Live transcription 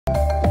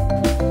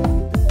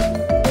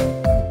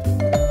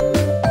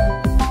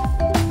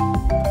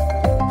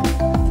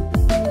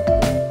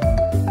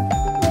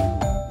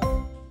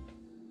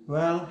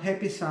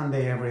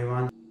Sunday,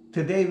 everyone.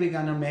 Today we're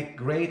gonna make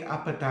great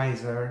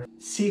appetizer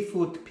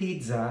seafood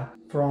pizza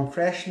from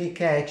freshly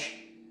catch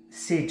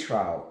sea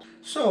trout.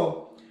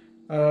 So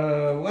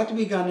what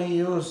we're gonna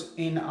use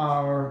in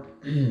our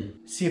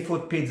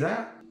seafood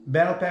pizza: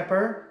 bell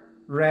pepper,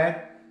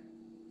 red,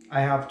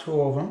 I have 2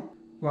 of them,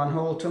 1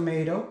 whole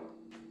tomato,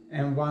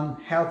 and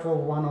half of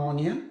 1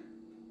 onion.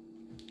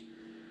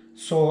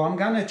 So I'm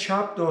gonna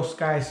chop those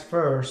guys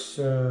first,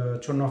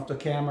 turn off the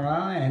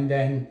camera, and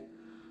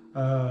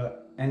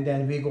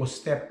then we go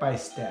step by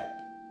step.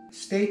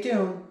 Stay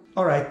tuned.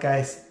 Alright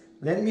guys,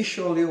 let me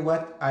show you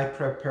what I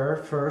prepare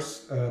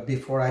first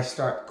before I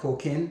start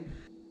cooking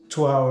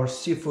to our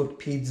seafood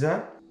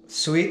pizza.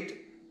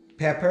 Sweet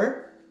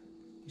pepper.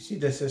 You see,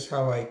 this is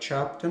how I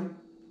chop them.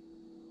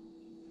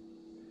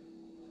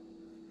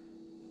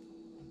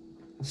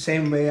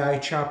 Same way I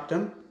chop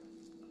them.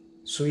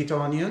 Sweet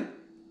onion.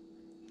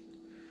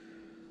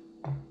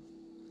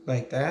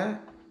 Like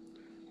that.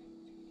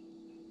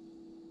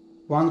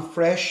 1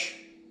 fresh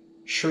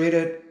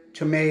shredded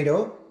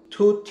tomato,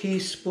 2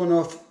 teaspoons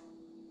of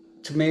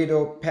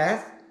tomato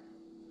paste,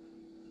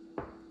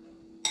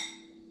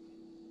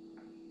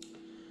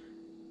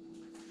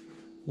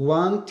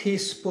 1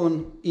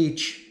 teaspoon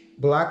each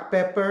black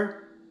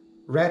pepper,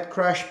 red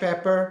crushed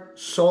pepper,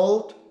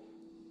 salt,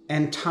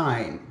 and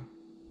thyme.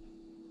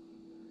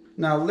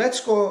 Now let's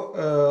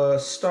go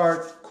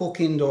start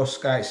cooking those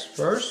guys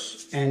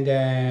first, and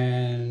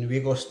then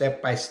we go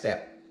step by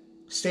step.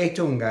 Stay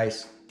tuned,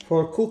 guys.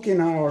 For cooking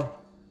our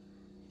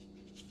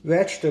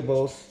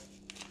vegetables,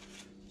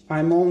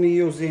 I'm only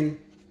using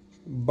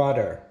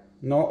butter,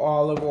 no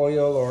olive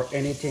oil or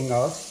anything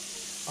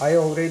else. I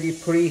already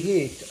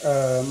preheat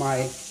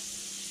my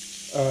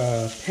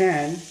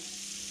pan,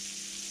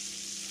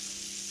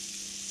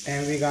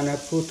 and we're gonna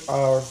put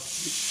our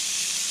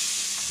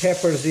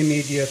peppers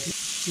immediately.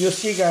 You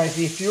see guys,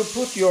 if you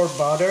put your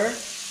butter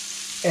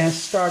and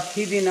start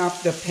heating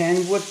up the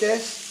pan with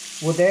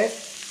it,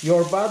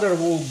 your butter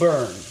will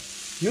burn.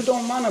 You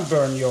don't want to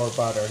burn your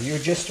butter. You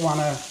just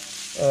want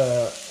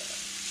to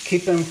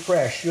keep them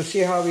fresh. You see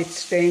how it's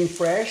staying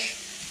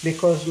fresh?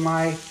 Because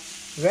my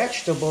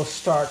vegetables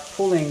start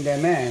pulling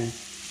them in,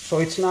 so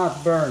it's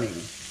not burning.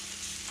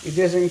 It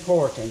is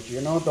important,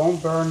 you know,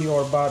 don't burn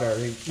your butter.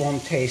 It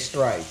won't taste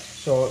right.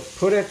 So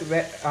put it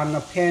on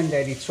a pan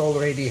that it's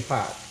already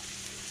hot.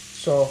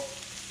 So,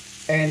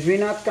 and we're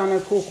not gonna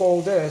cook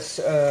all this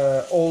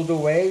all the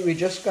way. We're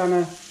just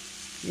gonna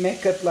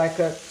make it like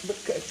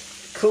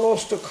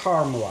close to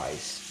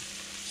caramelized.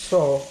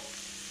 So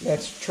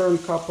let's turn a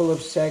couple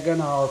of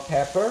seconds our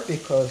pepper,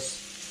 because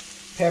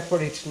pepper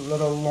it's a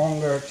little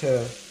longer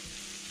to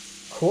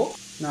cook.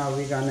 Now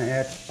we're gonna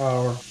add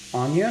our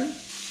onion.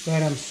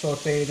 Let them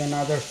saute it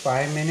another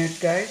 5 minutes,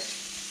 guys.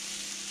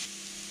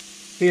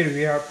 Here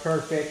we are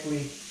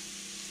perfectly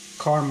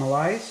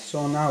caramelized.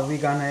 So now we're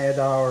gonna add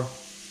our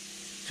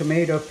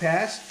tomato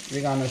paste.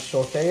 We're gonna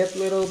saute it a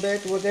little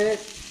bit with it.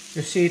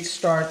 You see it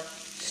start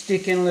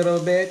sticking a little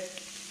bit,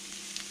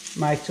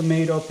 my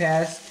tomato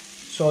paste.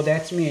 So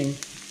that means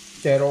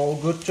they're all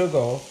good to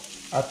go.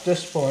 At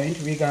this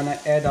point we're gonna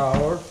add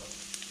our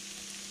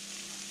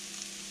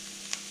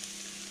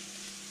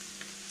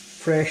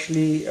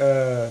freshly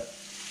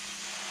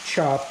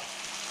chopped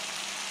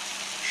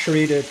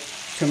shredded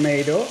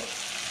tomato.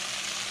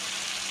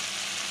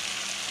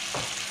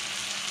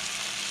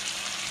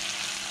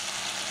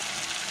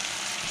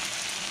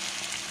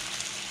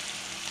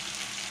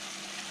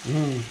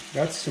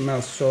 That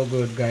smells so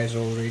good, guys,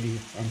 already,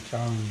 I'm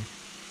telling you.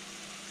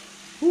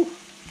 Whew.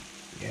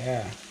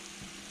 Yeah.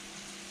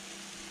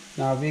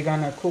 Now we're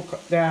gonna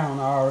cook down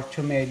our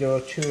tomato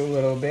too a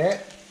little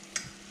bit.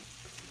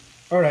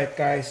 Alright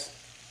guys,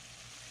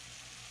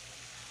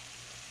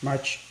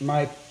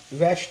 my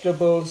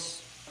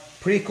vegetables,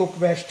 pre-cooked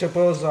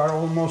vegetables are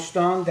almost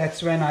done.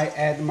 That's when I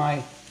add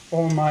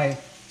all my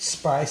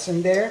spice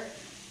in there,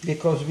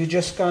 because we're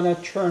just gonna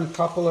turn a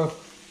couple of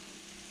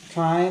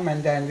time,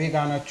 and then we're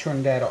gonna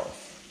turn that off.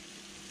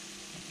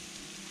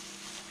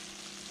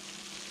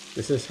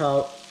 This is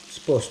how it's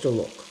supposed to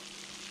look.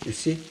 You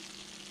see?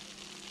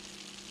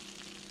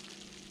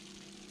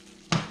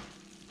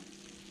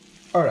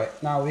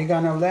 Alright, now we're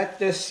gonna let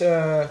this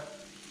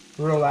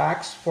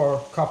relax for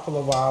a couple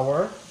of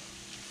hours.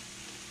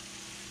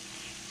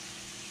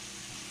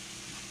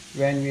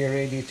 When we're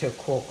ready to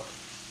cook,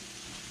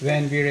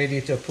 when we're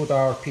ready to put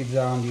our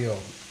pizza on the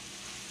oven.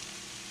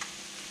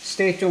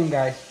 Stay tuned,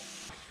 guys.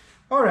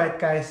 Alright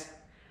guys,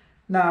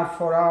 now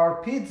for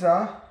our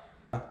pizza,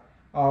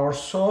 our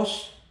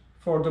sauce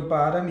for the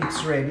bottom,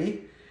 it's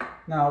ready.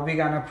 Now we're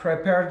gonna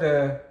prepare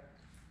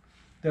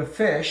the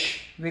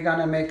fish. We're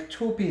gonna make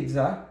 2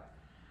 pizza.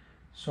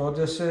 So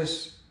this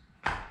is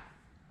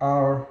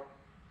our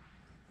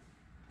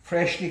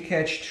freshly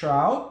catch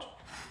trout.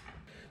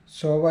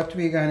 So what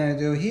we're gonna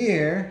do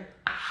here,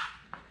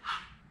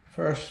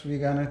 first we're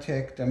gonna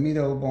take the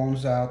middle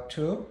bones out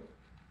too.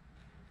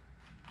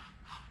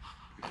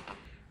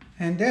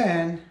 And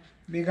then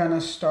we're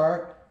gonna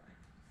start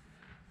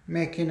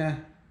making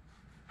a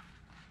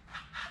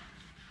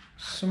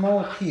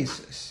small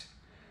pieces.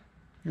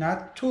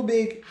 Not too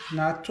big,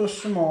 not too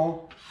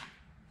small.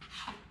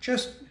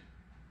 Just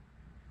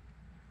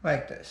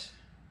like this.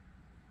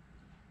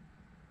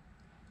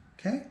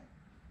 Okay?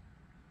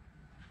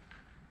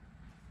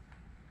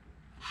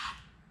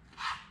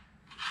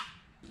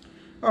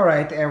 All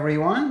right,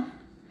 everyone.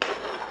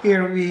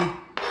 Here we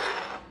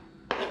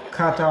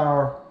cut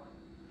our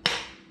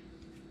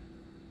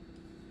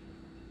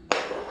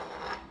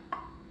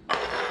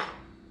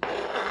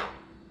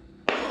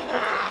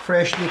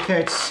freshly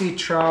catch sea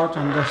trout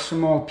on the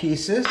small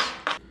pieces.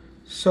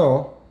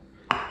 So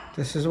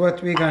this is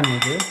what we're gonna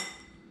do.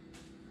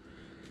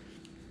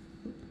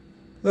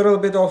 Little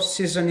bit of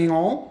seasoning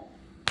oil.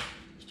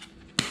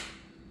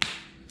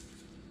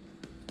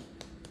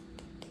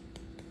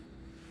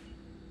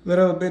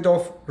 Little bit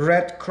of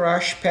red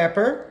crushed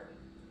pepper.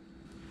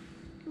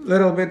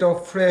 Little bit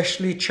of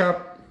freshly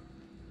chopped,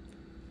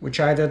 which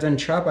I didn't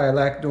chop, I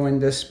like doing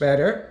this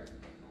better.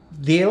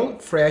 Dill,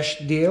 fresh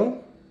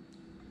dill.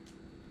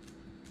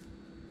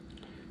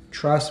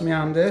 Trust me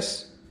on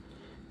this.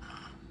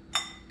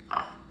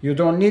 You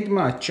don't need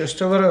much, just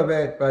a little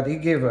bit, but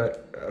it gives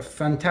a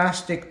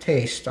fantastic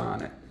taste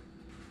on it.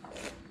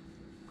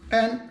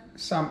 And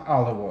some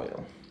olive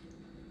oil.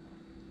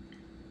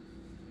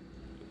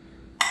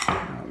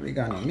 Now we're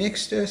gonna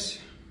mix this.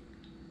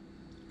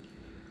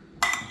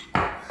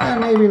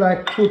 And maybe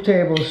like 2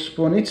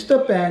 tablespoons. It's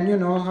depends, you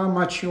know, how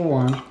much you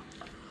want.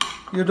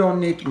 You don't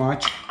need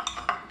much.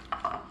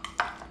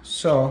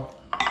 So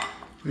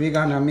we're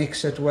gonna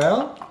mix it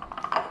well.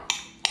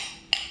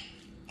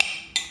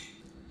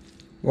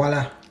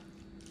 Voila.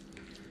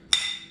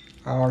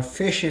 Our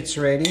fish is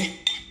ready.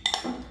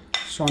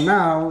 So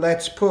now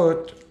let's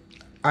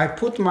I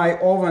put my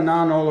oven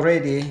on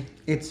already.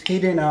 It's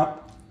heating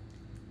up,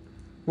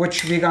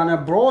 which we're gonna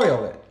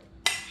broil it.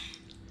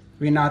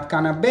 We're not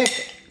gonna bake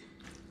it.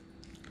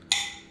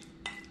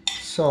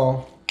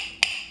 So,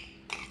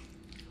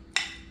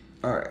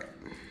 all right,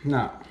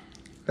 now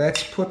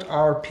let's put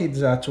our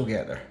pizza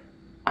together.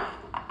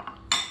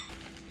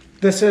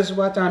 This is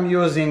what I'm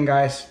using,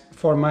 guys,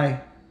 for my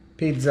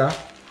pizza.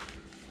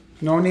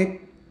 No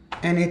need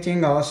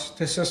anything else.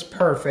 This is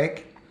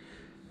perfect.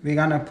 We're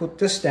gonna put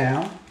this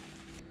down.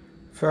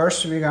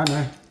 First, we're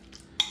gonna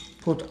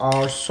put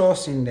our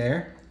sauce in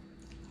there.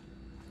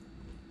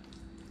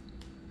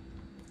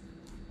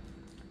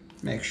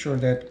 Make sure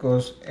that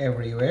goes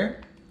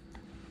everywhere.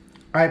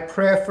 I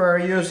prefer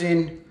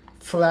using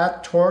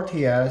flat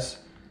tortillas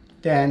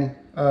than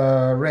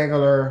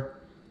regular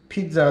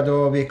pizza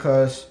dough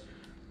because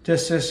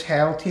this is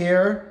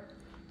healthier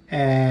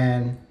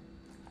and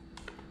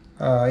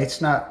it's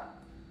not,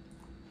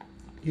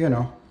 you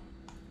know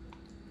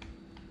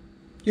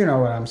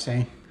what I'm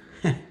saying.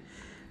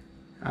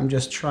 I'm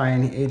just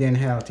trying eating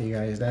healthy,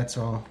 guys, that's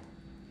all.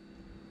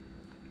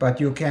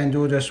 But you can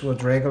do this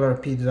with regular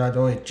pizza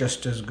dough, it's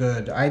just as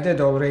good. I did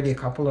already a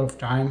couple of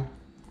times.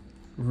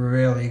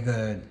 Really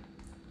good.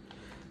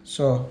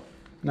 So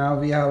now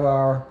we have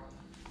our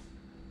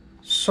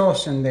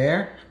sauce in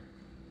there.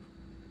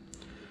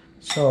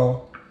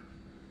 So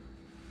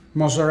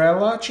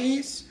mozzarella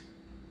cheese.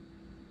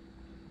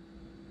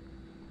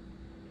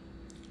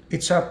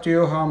 It's up to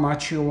you how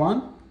much you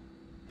want.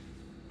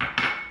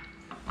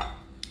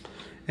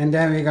 And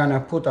then we're gonna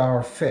put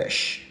our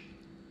fish.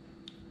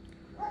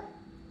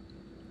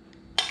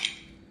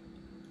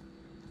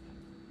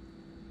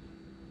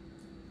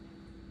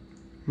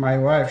 My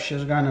wife,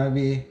 she's gonna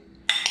be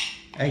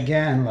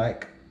again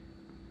like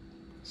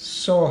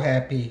so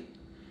happy.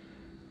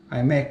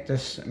 I make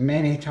this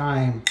many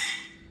times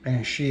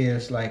and she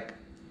is like,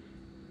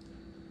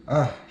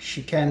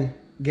 she can't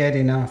get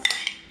enough.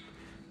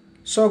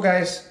 So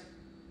guys,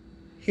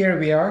 here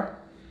we are.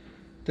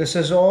 This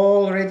is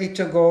all ready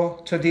to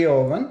go to the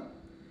oven.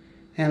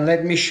 And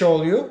let me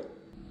show you.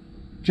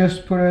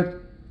 Just put it,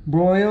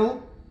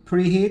 broil,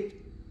 preheat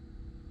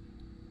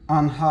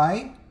on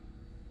high.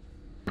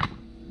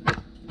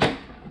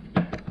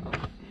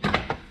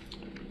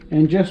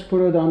 And just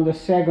put it on the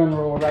second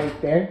row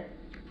right there.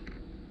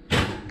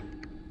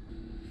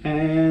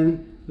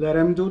 And let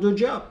them do the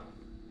job.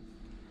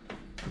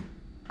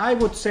 I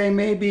would say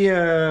maybe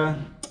I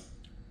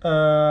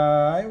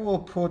will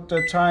put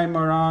the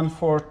timer on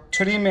for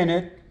 3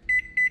 minutes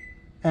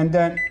and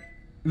then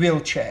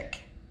we'll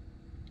check.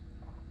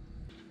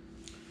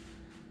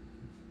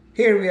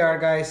 Here we are,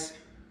 guys.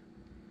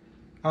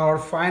 Our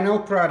final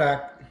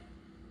product.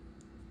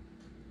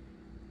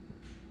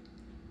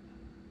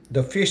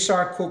 The fish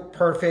are cooked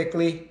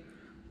perfectly.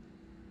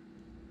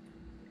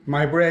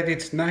 My bread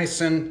is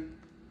nice and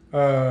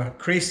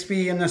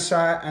crispy in the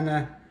side and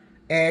the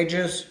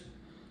edges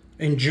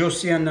and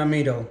juicy in the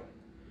middle.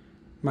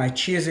 My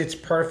cheese is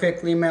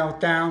perfectly melt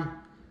down.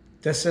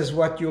 This is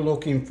what you're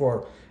looking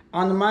for.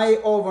 On my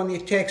oven,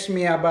 it takes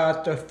me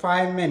about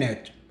 5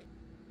 minutes.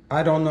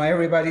 I don't know,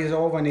 everybody's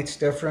oven, it's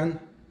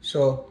different.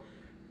 So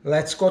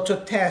let's go to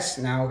test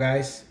now,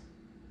 guys.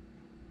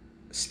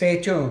 Stay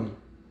tuned.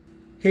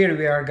 Here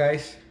we are,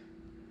 guys.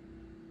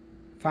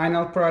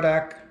 Final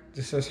product.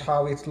 This is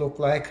how it look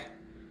like.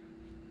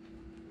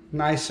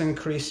 Nice and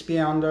crispy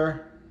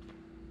under.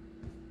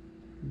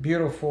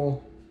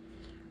 Beautiful.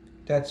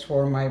 That's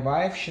for my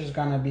wife. She's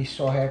gonna be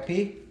so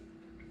happy.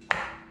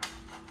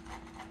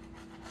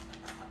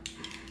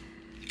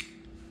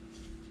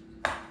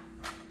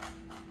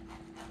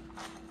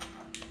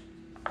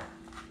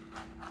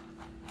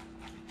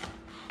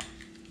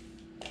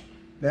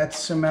 That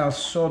smells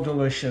so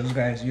delicious,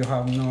 guys. You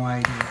have no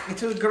idea.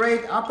 It's a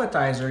great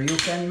appetizer. You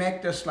can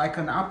make this like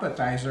an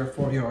appetizer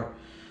for your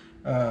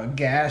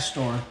guest,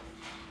 or,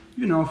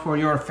 you know, for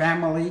your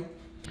family.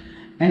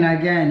 And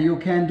again, you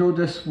can do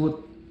this with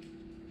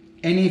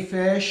any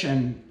fish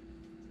and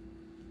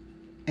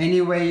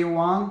any way you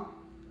want.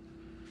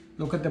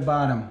 Look at the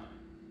bottom.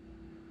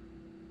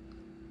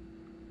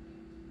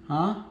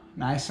 Huh?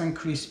 Nice and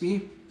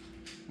crispy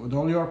with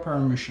all your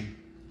permission.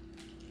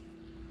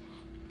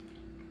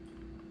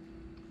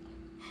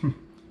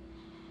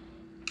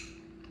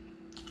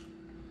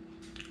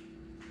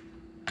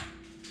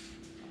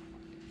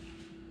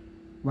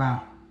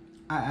 Wow,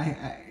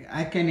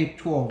 I can eat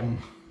 2 of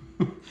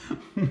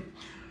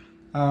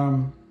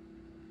them.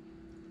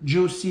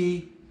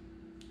 Juicy,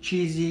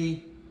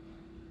 cheesy,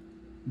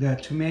 the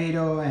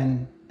tomato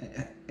and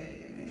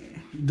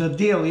the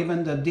dill,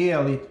 even the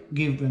dill, it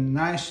gives a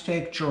nice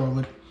texture of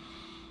it.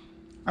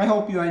 I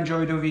hope you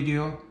enjoyed the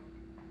video.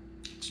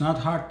 It's not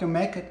hard to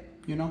make it,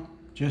 you know,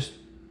 just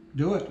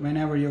do it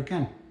whenever you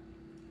can.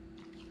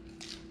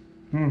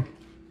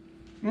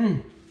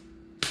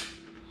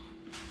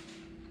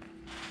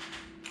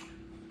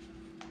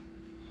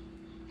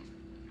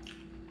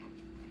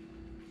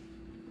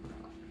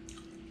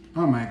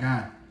 Oh my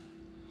God.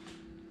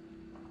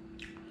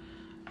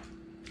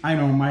 I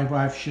know my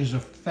wife, she's a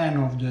fan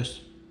of this.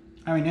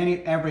 I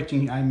mean,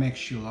 everything I make,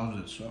 she loves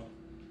it, so.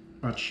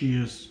 But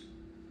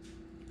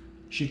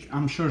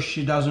I'm sure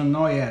she doesn't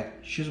know yet.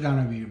 She's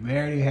gonna be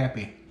very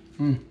happy.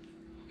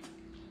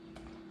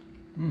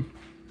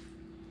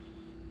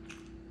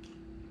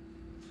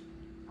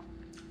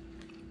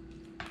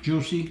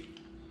 Juicy.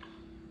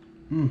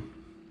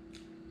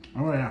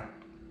 Oh yeah.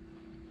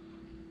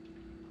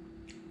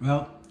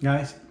 Well,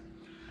 guys,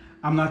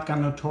 I'm not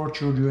gonna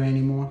torture you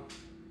anymore.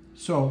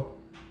 So,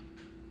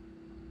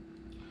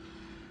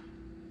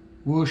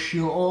 wish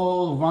you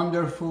all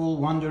wonderful,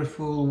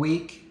 wonderful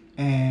week,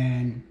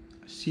 and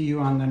see you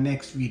on the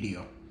next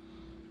video.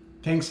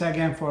 Thanks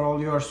again for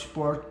all your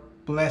support.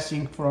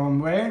 Blessing from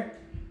where?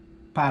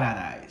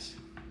 Paradise.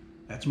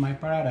 That's my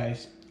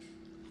paradise.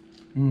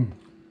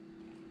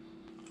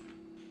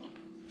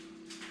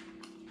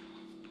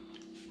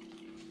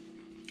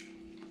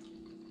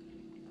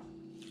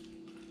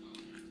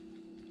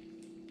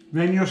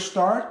 When you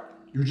start,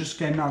 you just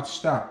cannot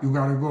stop. You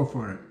gotta go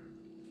for it.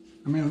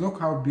 I mean, look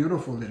how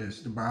beautiful it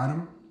is. The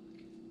bottom,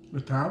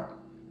 the top.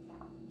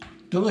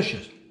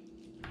 Delicious.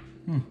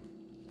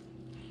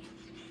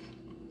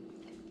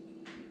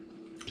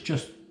 It's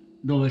just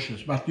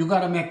delicious. But you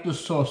gotta make the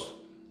sauce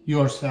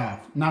yourself,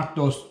 not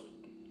those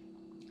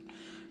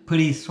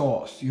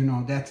pre-sauce. You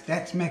know,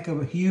 that's make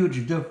a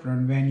huge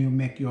difference when you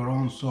make your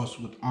own sauce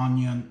with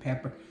onion,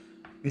 pepper.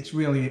 It's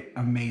really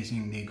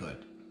amazingly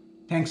good.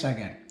 Thanks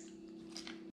again.